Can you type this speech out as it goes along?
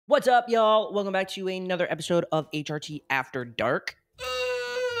What's up, y'all? Welcome back to another episode of HRTea After Dark.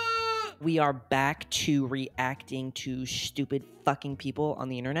 We are back to reacting to stupid fucking people on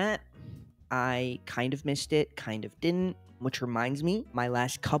the internet. I kind of missed it, kind of didn't, which reminds me, my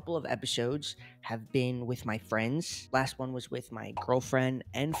last couple of episodes have been with my friends. Last one was with my girlfriend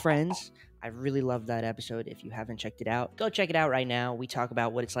and friends. I really loved that episode. If you haven't checked it out, go check it out right now. We talk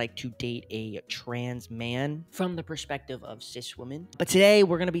about what it's like to date a trans man from the perspective of cis women. But today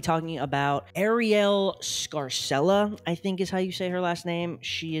we're going to be talking about Ariel Scarcella, I think is how you say her last name.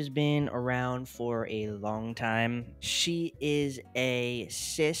 She has been around for a long time. She is a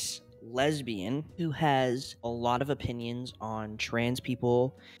cis lesbian who has a lot of opinions on trans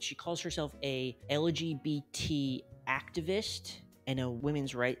people. She calls herself a LGBT activist and a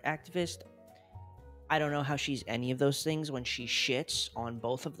women's rights activist. I don't know how she's any of those things when she shits on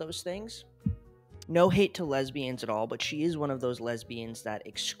both of those things. No hate to lesbians at all, but she is one of those lesbians that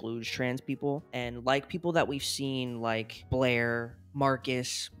excludes trans people. And like people that we've seen, like Blair,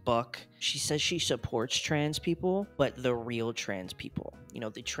 Marcus, Buck, she says she supports trans people, but the real trans people, you know,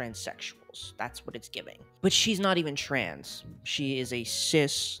 the transsexuals, that's what it's giving. But she's not even trans. She is a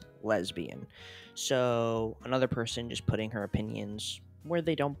cis lesbian. So another person just putting her opinions where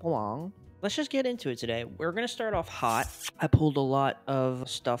they don't belong. Let's just get into it today. We're going to start off hot. I pulled a lot of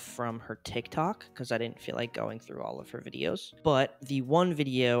stuff from her TikTok because I didn't feel like going through all of her videos. But the one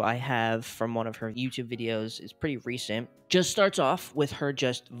video I have from one of her YouTube videos is pretty recent. Just starts off with her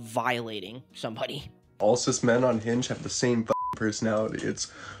just violating somebody. All cis men on Hinge have the same personality.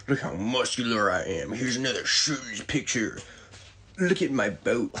 It's, look how muscular I am. Here's another shoes picture. Look at my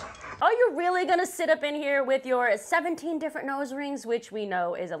boat. Are you really gonna sit up in here with your 17 different nose rings, which we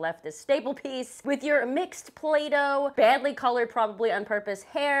know is a leftist staple piece, with your mixed Play-Doh, badly colored, probably on purpose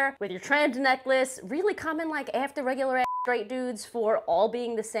hair, with your trans necklace, really coming like after regular ass straight dudes for all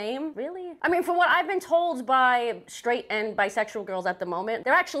being the same? Really? I mean, from what I've been told by straight and bisexual girls at the moment,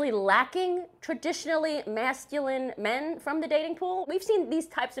 they're actually lacking traditionally masculine men from the dating pool. We've seen these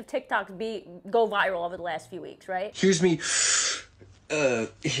types of TikToks go viral over the last few weeks, right? Here's me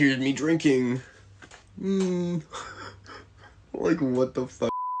drinking. Like, what the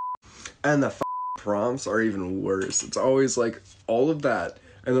fuck? And the prompts are even worse. It's always like all of that.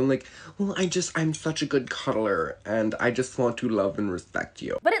 And then like, well, I'm such a good cuddler and I just want to love and respect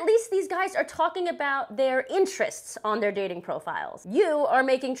you. But at least these guys are talking about their interests on their dating profiles. You are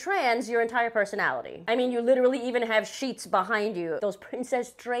making trans your entire personality. I mean, you literally even have sheets behind you, those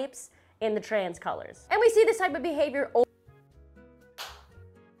princess drapes in the trans colors. And we see this type of behavior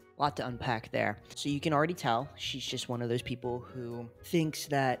Lot to unpack there. So you can already tell she's just one of those people who thinks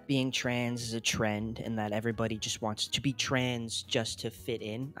that being trans is a trend and that everybody just wants to be trans just to fit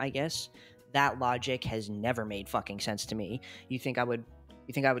in, I guess. That logic has never made fucking sense to me. You think I would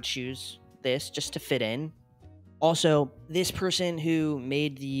choose this just to fit in? Also, this person who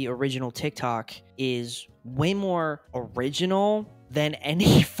made the original TikTok is way more original than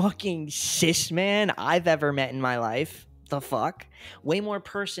any fucking cis man I've ever met in my life. The fuck? Way more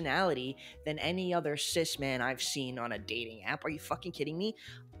personality than any other cis man I've seen on a dating app. Are you fucking kidding me?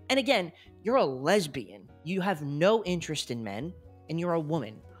 And again, you're a lesbian. You have no interest in men, and you're a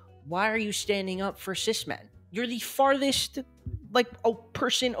woman. Why are you standing up for cis men? You're the farthest, like, a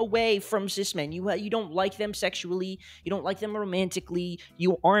person away from cis men. You don't like them sexually. You don't like them romantically.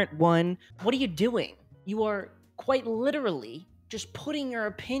 You aren't one. What are you doing? You are quite literally just putting your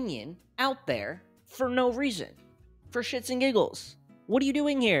opinion out there for no reason. For shits and giggles. What are you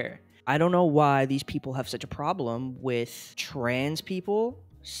doing here? I don't know why these people have such a problem with trans people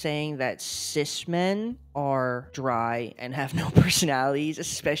saying that cis men are dry and have no personalities,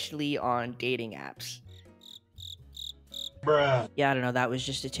 especially on dating apps. Bruh. Yeah, I don't know. That was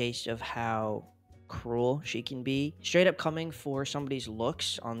just a taste of how cruel she can be. Straight up coming for somebody's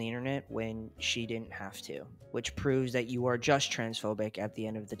looks on the internet when she didn't have to, which proves that you are just transphobic at the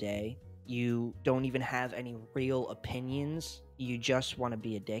end of the day. You don't even have any real opinions. You just want to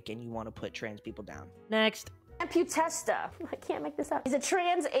be a dick and you want to put trans people down. Next. Amputesta, I can't make this up, is a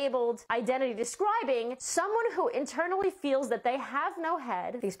trans-abled identity describing someone who internally feels that they have no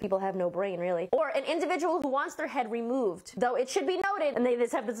head, these people have no brain really, or an individual who wants their head removed, though it should be noted, and they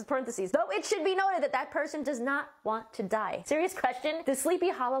just have this in parentheses, though it should be noted that that person does not want to die. Serious question, does Sleepy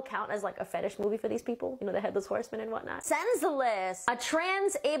Hollow count as like a fetish movie for these people? You know, the Headless Horseman and whatnot. Sends the list, a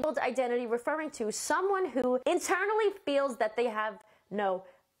trans-abled identity referring to someone who internally feels that they have no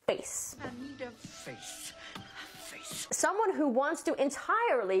face. I need a face. face. Someone who wants to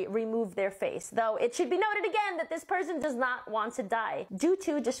entirely remove their face, though it should be noted again that this person does not want to die due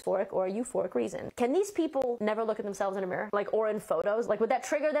to dysphoric or euphoric reason. Can these people never look at themselves in a mirror? Like, or in photos? Like, would that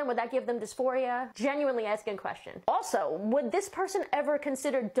trigger them? Would that give them dysphoria? Genuinely asking a question. Also, would this person ever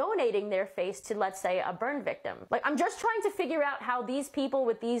consider donating their face to, let's say, a burn victim? Like, I'm just trying to figure out how these people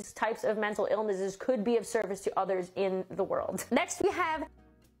with these types of mental illnesses could be of service to others in the world. Next, we have...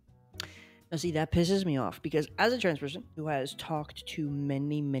 Now see, that pisses me off because as a trans person who has talked to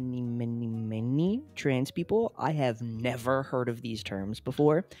many trans people, I have never heard of these terms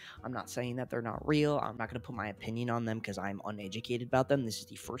before. I'm not saying that they're not real. I'm not going to put my opinion on them because I'm uneducated about them. This is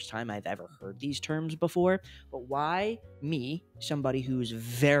the first time I've ever heard these terms before. But why me, somebody who's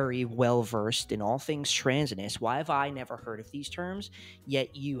very well versed in all things transness, why have I never heard of these terms,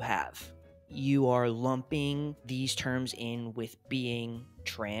 yet you have? You are lumping these terms in with being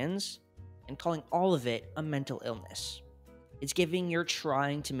trans and calling all of it a mental illness. It's giving you're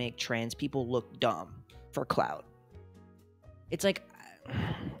trying to make trans people look dumb for clout. It's like,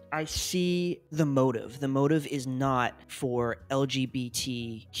 I see the motive. The motive is not for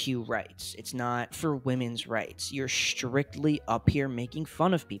LGBTQ rights. It's not for women's rights. You're strictly up here making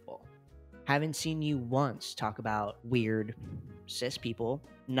fun of people. Haven't seen you once talk about weird cis people.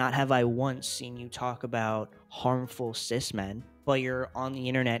 Not have I once seen you talk about harmful cis men. But you're on the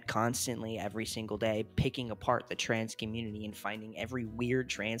internet constantly every single day picking apart the trans community and finding every weird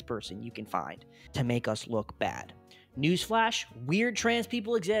trans person you can find to make us look bad. Newsflash, weird trans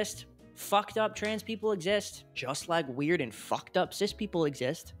people exist. Fucked up trans people exist. Just like weird and fucked up cis people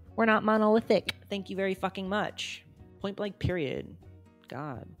exist. We're not monolithic. Thank you very fucking much. Point blank period.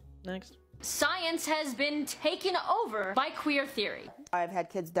 God. Next. Science has been taken over by queer theory. I've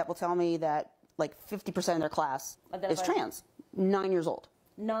had kids that will tell me that like 50% of their class is trans. 9 years old.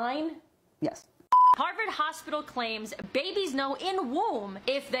 9? Yes. Harvard Hospital claims babies know in womb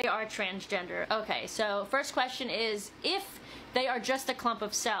if they are transgender. Okay, so first question is, if they are just a clump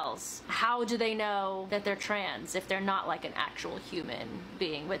of cells, how do they know that they're trans if they're not like an actual human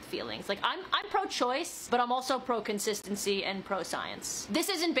being with feelings? Like, I'm pro-choice, but I'm also pro-consistency and pro-science. This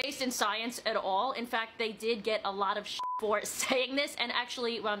isn't based in science at all. In fact, they did get a lot of shit for saying this and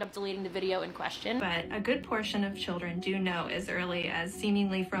actually wound up deleting the video in question. But a good portion of children do know as early as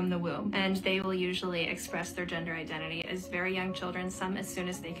seemingly from the womb, and they will usually express their gender identity as very young children, some as soon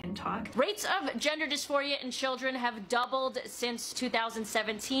as they can talk. Rates of gender dysphoria in children have doubled since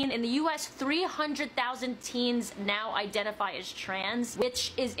 2017. In the US, 300,000 teens now identify as trans,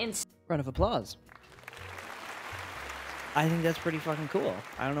 which is insane. Round of applause. I think that's pretty fucking cool.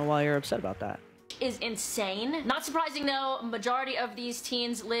 I don't know why you're upset about that. Is insane. Not surprising though, majority of these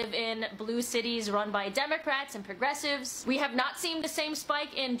teens live in blue cities run by Democrats and progressives. We have not seen the same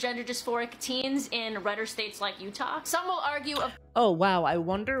spike in gender dysphoric teens in redder states like Utah. Some will argue of— Oh wow, I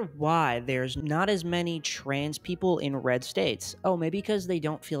wonder why there's not as many trans people in red states. Oh, maybe because they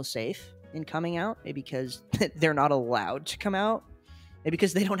don't feel safe in coming out? Maybe because they're not allowed to come out? Maybe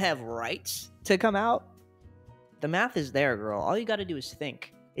because they don't have rights to come out? The math is there, girl. All you gotta do is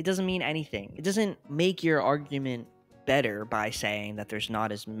think. It doesn't mean anything. It doesn't make your argument better by saying that there's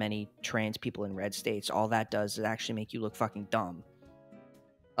not as many trans people in red states. All that does is actually make you look fucking dumb.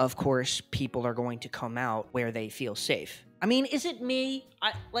 Of course, people are going to come out where they feel safe. I mean, is it me?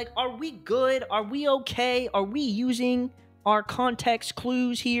 Are we good? Are we okay? Are we using our context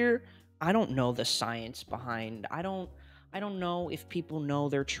clues here? I don't know the science behind. I don't know if people know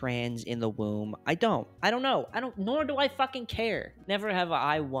they're trans in the womb. I don't know. Nor do I fucking care. Never have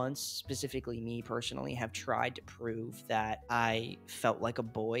I once, specifically me personally, have tried to prove that I felt like a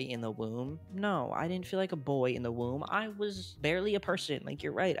boy in the womb. No, I didn't feel like a boy in the womb. I was barely a person. Like,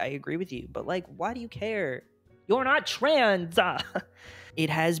 you're right. I agree with you. But like, why do you care? You're not trans. It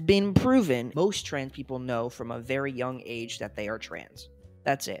has been proven. Most trans people know from a very young age that they are trans.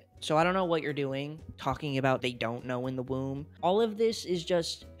 That's it. So I don't know what you're doing, talking about they don't know in the womb. All of this is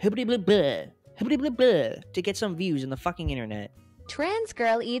just hibbity blah blah, hibbity blah blah, to get some views in the fucking internet. Trans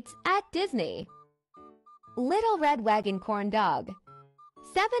girl eats at Disney. Little red wagon corn dog.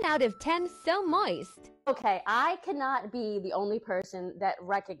 7 out of 10 so moist. Okay, I cannot be the only person that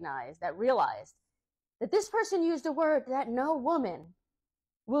realized that this person used a word that no woman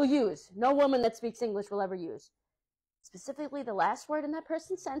will use. No woman that speaks English will ever use. Specifically, the last word in that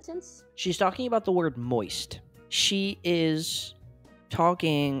person's sentence. She's talking about the word moist. She is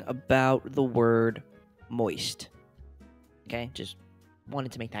talking about the word moist. Okay, just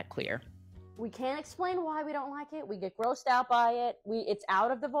wanted to make that clear. We can't explain why we don't like it. We get grossed out by it. It's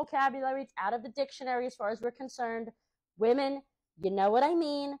out of the vocabulary. It's out of the dictionary as far as we're concerned. Women, you know what I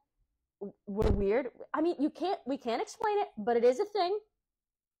mean. we're weird. I mean, we can't explain it, but it is a thing.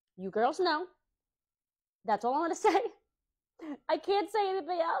 You girls know. That's all I'm gonna say. I can't say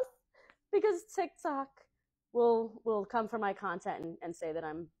anything else because TikTok will come for my content and say that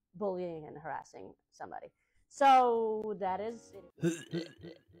I'm bullying and harassing somebody. So that is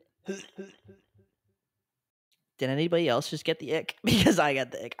Did anybody else just get the ick? Because I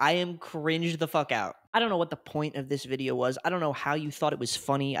got the ick. I am cringed the fuck out. I don't know what the point of this video was. I don't know how you thought it was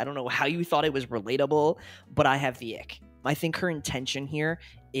funny. I don't know how you thought it was relatable, but I have the ick. I think her intention here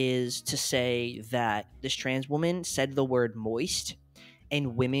is to say that this trans woman said the word moist,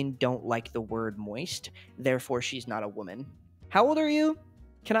 and women don't like the word moist, therefore she's not a woman. How old are you?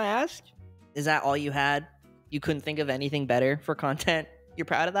 Can I ask? Is that all you had? You couldn't think of anything better for content? You're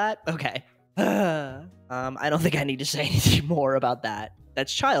proud of that? Okay. I don't think I need to say anything more about that.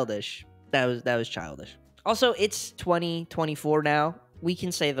 That's childish. That was childish. Also, it's 2024 now. We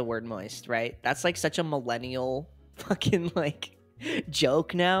can say the word moist, right? That's like such a millennial fucking like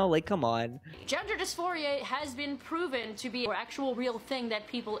joke now. Like, come on. Gender dysphoria has been proven to be an actual real thing that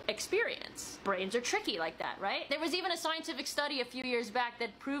people experience. Brains are tricky like that, right? There was even a scientific study a few years back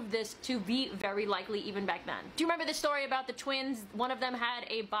that proved this to be very likely even back then. Do you remember the story about the twins? One of them had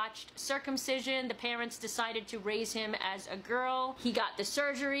a botched circumcision. The parents decided to raise him as a girl. He got the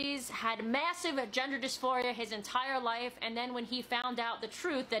surgeries, had massive gender dysphoria his entire life, and then when he found out the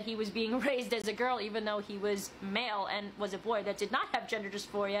truth that he was being raised as a girl even though he was male and was a boy that did not have gender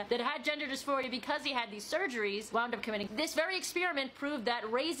dysphoria, that had gender dysphoria because he had these surgeries, wound up committing. This very experiment proved that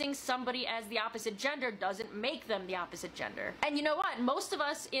raising somebody as the opposite gender doesn't make them the opposite gender. And you know what? Most of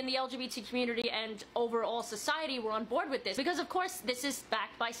us in the LGBT community and overall society were on board with this because, of course, this is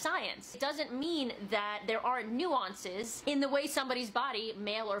backed by science. It doesn't mean that there aren't nuances in the way somebody's body,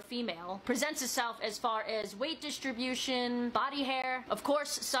 male or female, presents itself as far as weight distribution, body hair. Of course,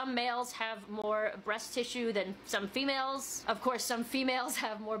 some males have more breast tissue than some females. Of course, some females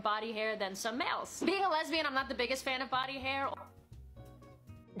have more body hair than some males. Being a lesbian, I'm not the biggest fan of body hair.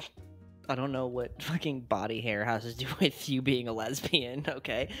 I don't know what fucking body hair has to do with you being a lesbian,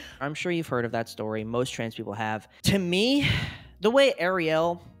 okay? I'm sure you've heard of that story. Most trans people have. To me, the way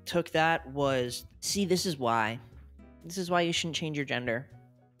Ariel took that was, see, this is why. This is why you shouldn't change your gender.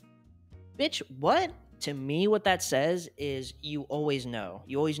 Bitch, what? To me, what that says is you always know.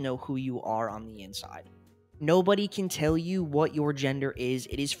 You always know who you are on the inside. Nobody can tell you what your gender is.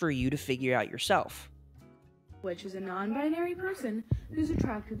 It is for you to figure out yourself. Which is a non-binary person who's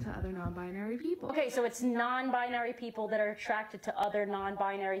attracted to other non-binary people. Okay, so it's non-binary people that are attracted to other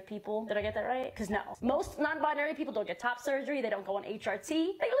non-binary people. Did I get that right? Because no. Most non-binary people don't get top surgery. They don't go on HRT. They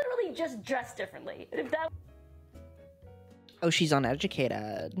literally just dress differently. If that Oh, she's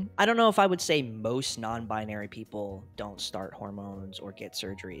uneducated. I don't know if I would say most non-binary people don't start hormones or get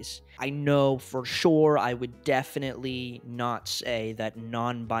surgeries. I know for sure I would definitely not say that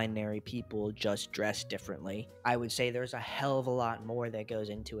non-binary people just dress differently. I would say there's a hell of a lot more that goes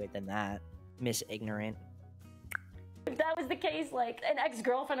into it than that. Miss Ignorant. If that was the case, like, an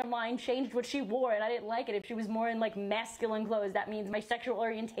ex-girlfriend of mine changed what she wore and I didn't like it. If she was more in, like, masculine clothes, that means my sexual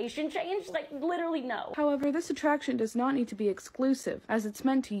orientation changed? Like, literally no. However, this attraction does not need to be exclusive, as it's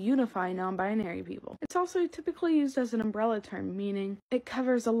meant to unify non-binary people. It's also typically used as an umbrella term, meaning it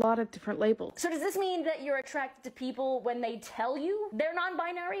covers a lot of different labels. So does this mean that you're attracted to people when they tell you they're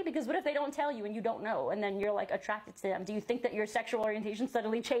non-binary? Because what if they don't tell you and you don't know, and then you're, like, attracted to them? Do you think that your sexual orientation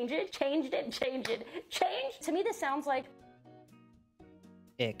suddenly changed? To me, this sounds like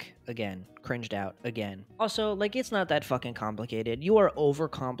Ick. Again. Cringed out. Again. Also, like, it's not that fucking complicated. You are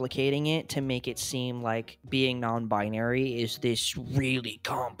overcomplicating it to make it seem like being non-binary is this really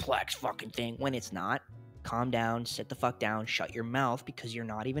complex fucking thing when it's not. Calm down, sit the fuck down, shut your mouth because you're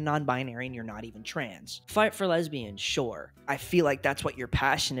not even non-binary and you're not even trans. Fight for lesbians, sure. I feel like that's what you're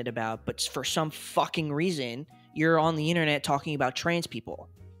passionate about, but for some fucking reason, you're on the internet talking about trans people.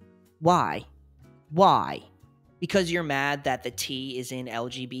 Why? Why? Because you're mad that the T is in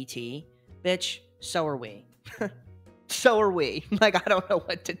LGBT? Bitch, so are we. So are we. Like, I don't know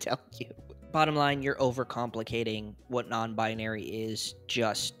what to tell you. Bottom line, you're overcomplicating what non-binary is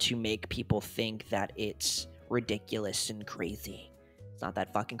just to make people think that it's ridiculous and crazy. It's not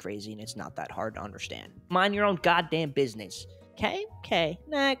that fucking crazy and it's not that hard to understand. Mind your own goddamn business. Okay? Okay.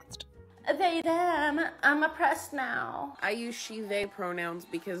 Next. they, them. I'm oppressed now. I use she, they pronouns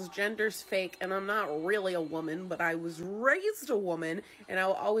because gender's fake and I'm not really a woman, but I was raised a woman and I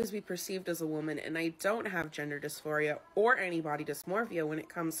will always be perceived as a woman, and I don't have gender dysphoria or any body dysmorphia when it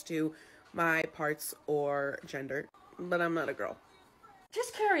comes to my parts or gender, but I'm not a girl.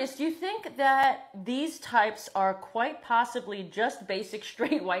 Just curious, do you think that these types are quite possibly just basic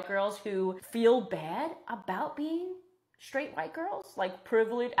straight white girls who feel bad about being straight white girls? Like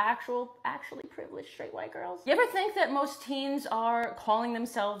privileged, actually privileged straight white girls? You ever think that most teens are calling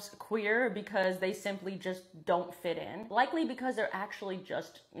themselves queer because they simply just don't fit in? Likely because they're actually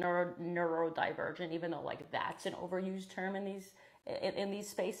just neurodivergent, even though like that's an overused term in these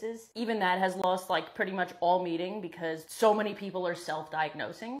spaces. Even that has lost like pretty much all meaning because so many people are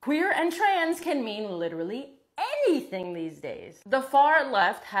self-diagnosing. Queer and trans can mean literally anything these days. The far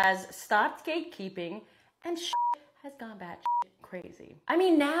left has stopped gatekeeping and has gone batshit crazy. I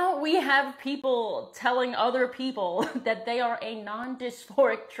mean, now we have people telling other people that they are a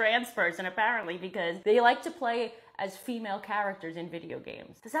non-dysphoric trans person apparently because they like to play as female characters in video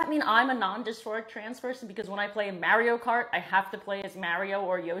games. Does that mean I'm a non-dysphoric trans person because when I play Mario Kart, I have to play as Mario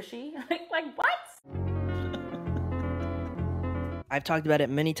or Yoshi? like what? I've talked about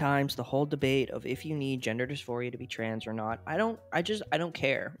it many times, the whole debate of if you need gender dysphoria to be trans or not. I don't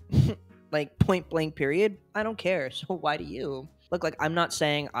care. Like, point blank period, I don't care. So why do you? Look, like, I'm not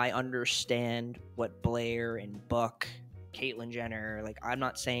saying I understand what Blair and Buck, Caitlyn Jenner, like, I'm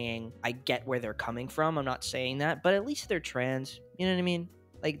not saying I get where they're coming from. I'm not saying that, but at least they're trans. You know what I mean?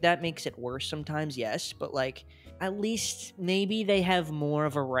 Like, that makes it worse sometimes, yes, but, like, at least maybe they have more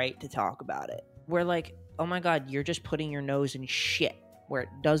of a right to talk about it. Where, like, oh my god, you're just putting your nose in shit where it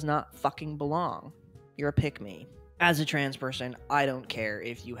does not fucking belong. You're a pick-me. As a trans person, I don't care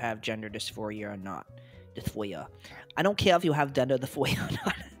if you have gender dysphoria or not. Dysphoria. I don't care if you have gender dysphoria or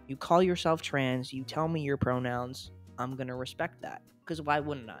not. You call yourself trans, you tell me your pronouns, I'm gonna respect that. Because why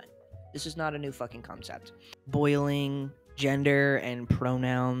wouldn't I? This is not a new fucking concept. Boiling gender and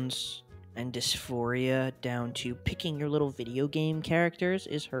pronouns and dysphoria down to picking your little video game characters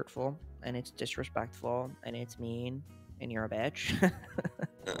is hurtful, and it's disrespectful, and it's mean, and you're a bitch.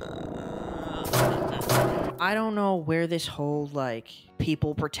 I don't know where this whole, like,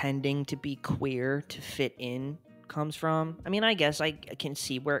 people pretending to be queer to fit in comes from. I mean, I guess I can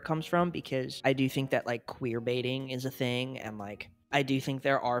see where it comes from because I do think that, like, queer baiting is a thing, and, like, I do think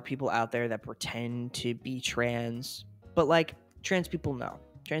there are people out there that pretend to be trans, but, like, trans people know.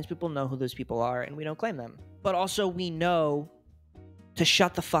 Trans people know who those people are, and we don't claim them. But also, we know to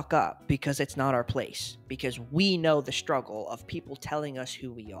shut the fuck up because it's not our place, because we know the struggle of people telling us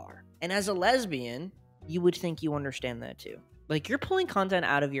who we are. And as a lesbian, you would think you understand that too. Like, you're pulling content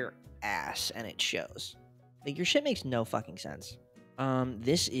out of your ass and it shows. Like, your shit makes no fucking sense.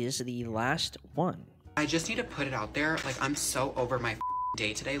 This is the last one. I just need to put it out there, like, I'm so over my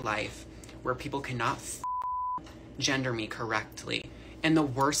day-to-day life where people cannot gender me correctly. And the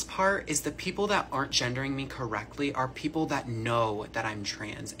worst part is the people that aren't gendering me correctly are people that know that I'm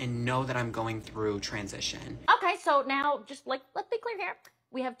trans and know that I'm going through transition. Okay, so now just like, let's be clear here.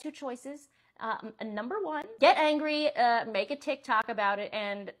 We have two choices. Number one, get angry, make a TikTok about it,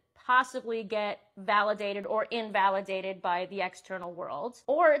 and possibly get validated or invalidated by the external world.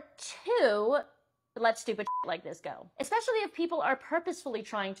 Or two, let stupid shit like this go. Especially if people are purposefully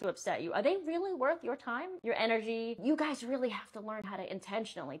trying to upset you. Are they really worth your time, your energy? You guys really have to learn how to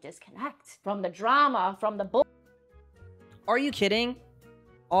intentionally disconnect from the drama, from the bull. Are you kidding?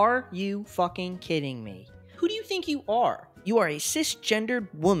 Are you fucking kidding me? Who do you think you are? You are a cisgendered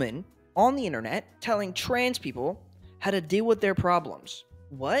woman on the internet telling trans people how to deal with their problems.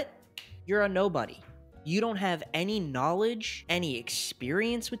 What? You're a nobody. You don't have any knowledge, any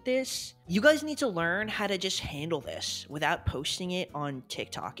experience with this. You guys need to learn how to just handle this without posting it on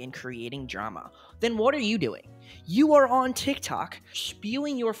TikTok and creating drama. Then what are you doing? You are on TikTok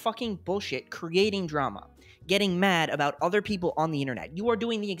spewing your fucking bullshit, creating drama, getting mad about other people on the internet. You are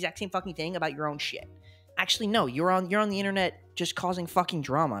doing the exact same fucking thing about your own shit. Actually, no, you're on the internet just causing fucking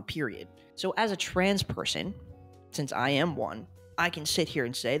drama, period. So as a trans person, since I am one, I can sit here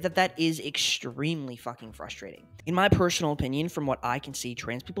and say that that is extremely fucking frustrating. In my personal opinion, from what I can see,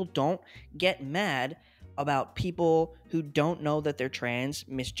 trans people don't get mad about people who don't know that they're trans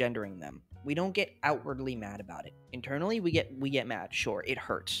misgendering them. We don't get outwardly mad about it. Internally, we get mad. Sure, it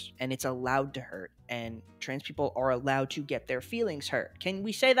hurts, and it's allowed to hurt, and trans people are allowed to get their feelings hurt. Can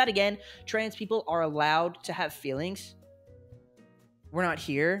we say that again? Trans people are allowed to have feelings. We're not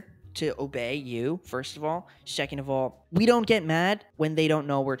here to obey you, first of all. Second of all, we don't get mad when they don't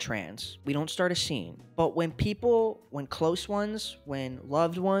know we're trans. We don't start a scene. But when people, when close ones, when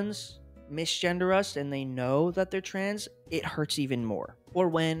loved ones misgender us and they know that they're trans, it hurts even more. Or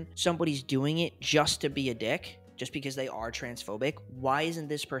when somebody's doing it just to be a dick, just because they are transphobic, why isn't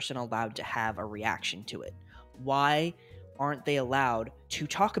this person allowed to have a reaction to it? Why aren't they allowed to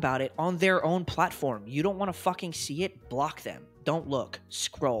talk about it on their own platform? You don't want to fucking see it? Block them. Don't look.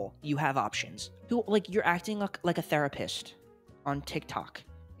 Scroll. You have options. You're acting like a therapist on TikTok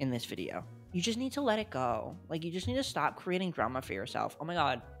in this video. You just need to let it go. Like, you just need to stop creating drama for yourself. Oh my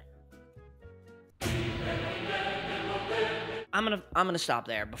god. I'm gonna stop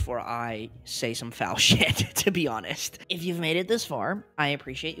there before I say some foul shit, to be honest. If you've made it this far, I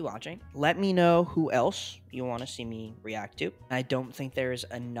appreciate you watching. Let me know who else you want to see me react to. I don't think there's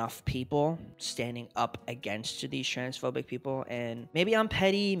enough people standing up against these transphobic people, and maybe I'm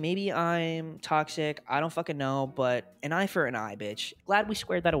petty, maybe I'm toxic, I don't fucking know, but an eye for an eye, bitch. Glad we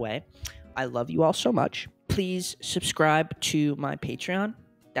squared that away. I love you all so much. Please subscribe to my Patreon.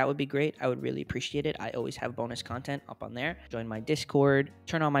 That would be great. I would really appreciate it. I always have bonus content up on there. Join my Discord.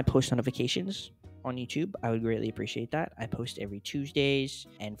 Turn on my post notifications on YouTube. I would greatly appreciate that. I post every Tuesdays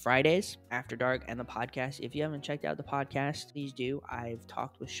and Fridays after dark, and the podcast. If you haven't checked out the podcast, please do. I've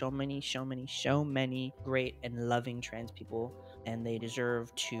talked with so many great and loving trans people, and they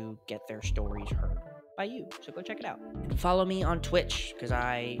deserve to get their stories heard by you. So go check it out. And follow me on Twitch, because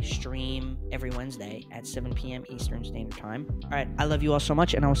I stream every Wednesday at 7 p.m. Eastern Standard Time. All right. I love you all so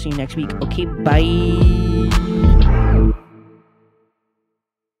much, and I will see you next week. Okay, bye.